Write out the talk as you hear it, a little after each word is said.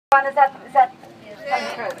Is that coming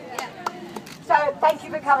through? So thank you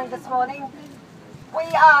for coming this morning. We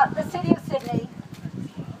are the City of Sydney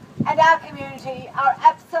and our community are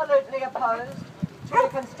absolutely opposed to the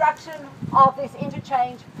construction of this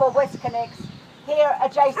interchange for WestCONnex here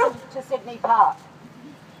adjacent to Sydney Park.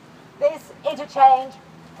 This interchange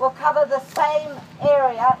will cover the same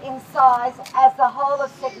area in size as the whole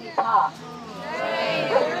of Sydney Park.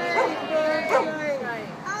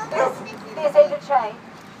 This interchange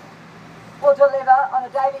will deliver on a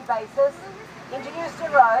daily basis into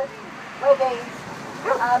Euston Road, where these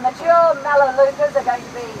mature melaleucas are going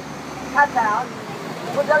to be cut down.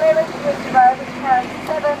 Will deliver to Euston Road, which carries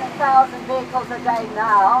 7,000 vehicles a day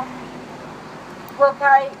now. Will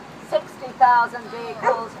carry 60,000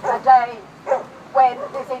 vehicles a day when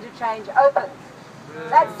this interchange opens.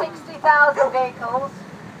 That 60,000 vehicles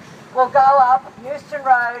will go up Euston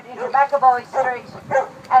Road into McAvoy Street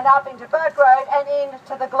and up into Burke Road and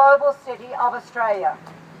into the global city of Australia.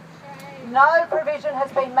 No provision has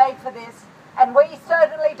been made for this, and we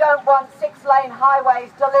certainly don't want 6-lane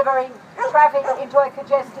highways delivering traffic into a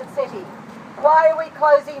congested city. Why are we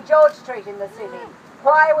closing George Street in the city?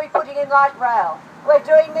 Why are we putting in light rail? We're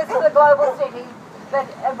doing this for the global city,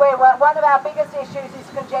 where one of our biggest issues is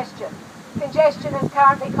congestion. Congestion is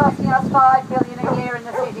currently costing us $5 billion a year in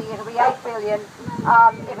the city. It'll be $8 billion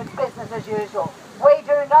if it's business as usual. We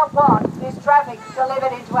do not want this traffic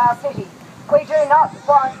delivered into our city. We do not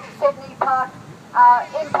want Sydney Park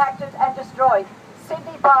impacted and destroyed.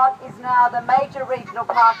 Sydney Park is now the major regional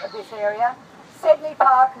park of this area. Sydney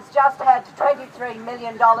Park has just had $23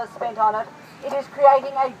 million spent on it. It is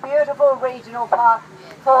creating a beautiful regional park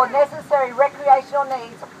for necessary recreational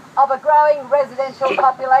needs of a growing residential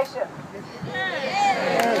population.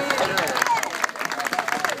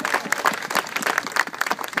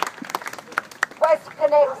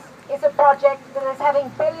 WestCONnex is a project that is having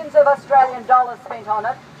billions of Australian dollars spent on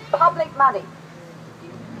it, public money.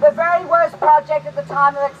 The very worst project at the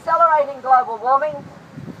time of accelerating global warming,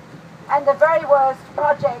 and the very worst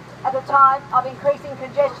project at a time of increasing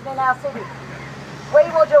congestion in our city. We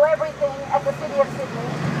will do everything at the City of Sydney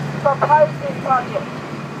to oppose this project.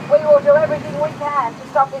 We will do everything we can to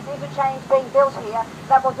stop this interchange being built here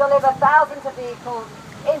that will deliver thousands of vehicles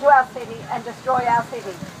into our city and destroy our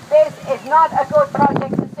city. This is not a good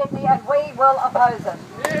project for Sydney, and we will oppose it.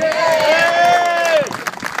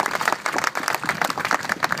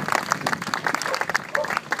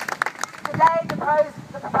 Today, the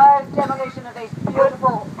proposed demolition of these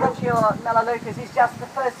beautiful, mature melaleucas is just the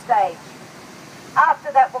first stage.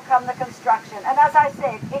 After that will come the construction, and as I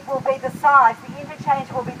said, it will be the size, the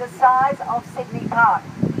interchange will be the size of Sydney Park.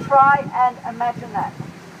 Try and imagine that.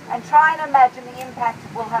 And try and imagine the impact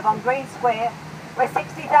it will have on Green Square, where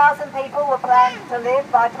 60,000 people were planned to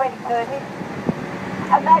live by 2030.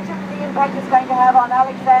 Imagine the impact it's going to have on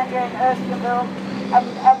Alexandria and Erskineville and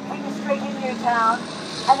King Street in Newtown,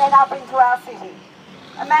 and then up into our city.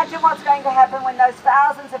 Imagine what's going to happen when those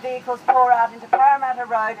thousands of vehicles pour out into Parramatta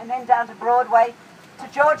Road and then down to Broadway to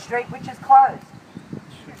George Street, which is closed.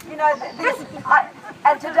 You know,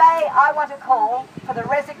 and today I want to call for the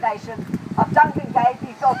resignation of Duncan Gay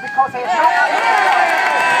because he has no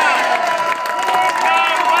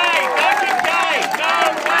way, Duncan Gay! No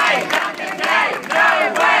way, Duncan Gay! No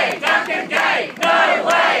way, Duncan Gay! No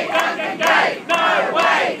way, Duncan Gay! No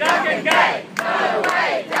way, Duncan Gay! No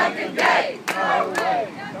way, Duncan Gay! No way.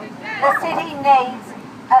 The city needs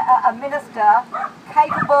a minister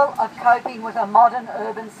capable of coping with a modern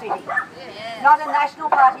urban city. Not a National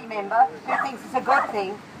Party member who thinks it's a good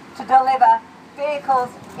thing to deliver vehicles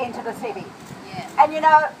into the city. And you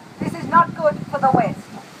know, this is not good for the West.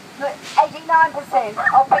 89%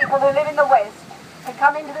 of people who live in the West who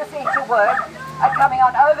come into the city to work are coming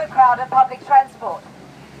on overcrowded public transport.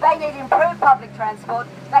 They need improved public transport.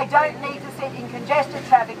 They don't need to sit in congested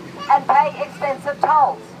traffic and pay expensive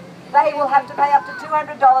tolls. They will have to pay up to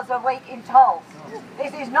 $200 a week in tolls.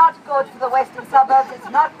 This is not good for the western suburbs. It's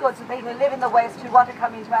not good for people who live in the West who want to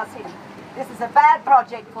come into our city. This is a bad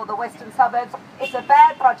project for the western suburbs. It's a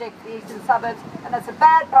bad project for the eastern suburbs, and it's a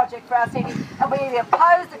bad project for our city. And we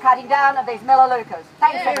oppose the cutting down of these melaleucas.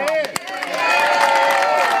 Thanks, everyone.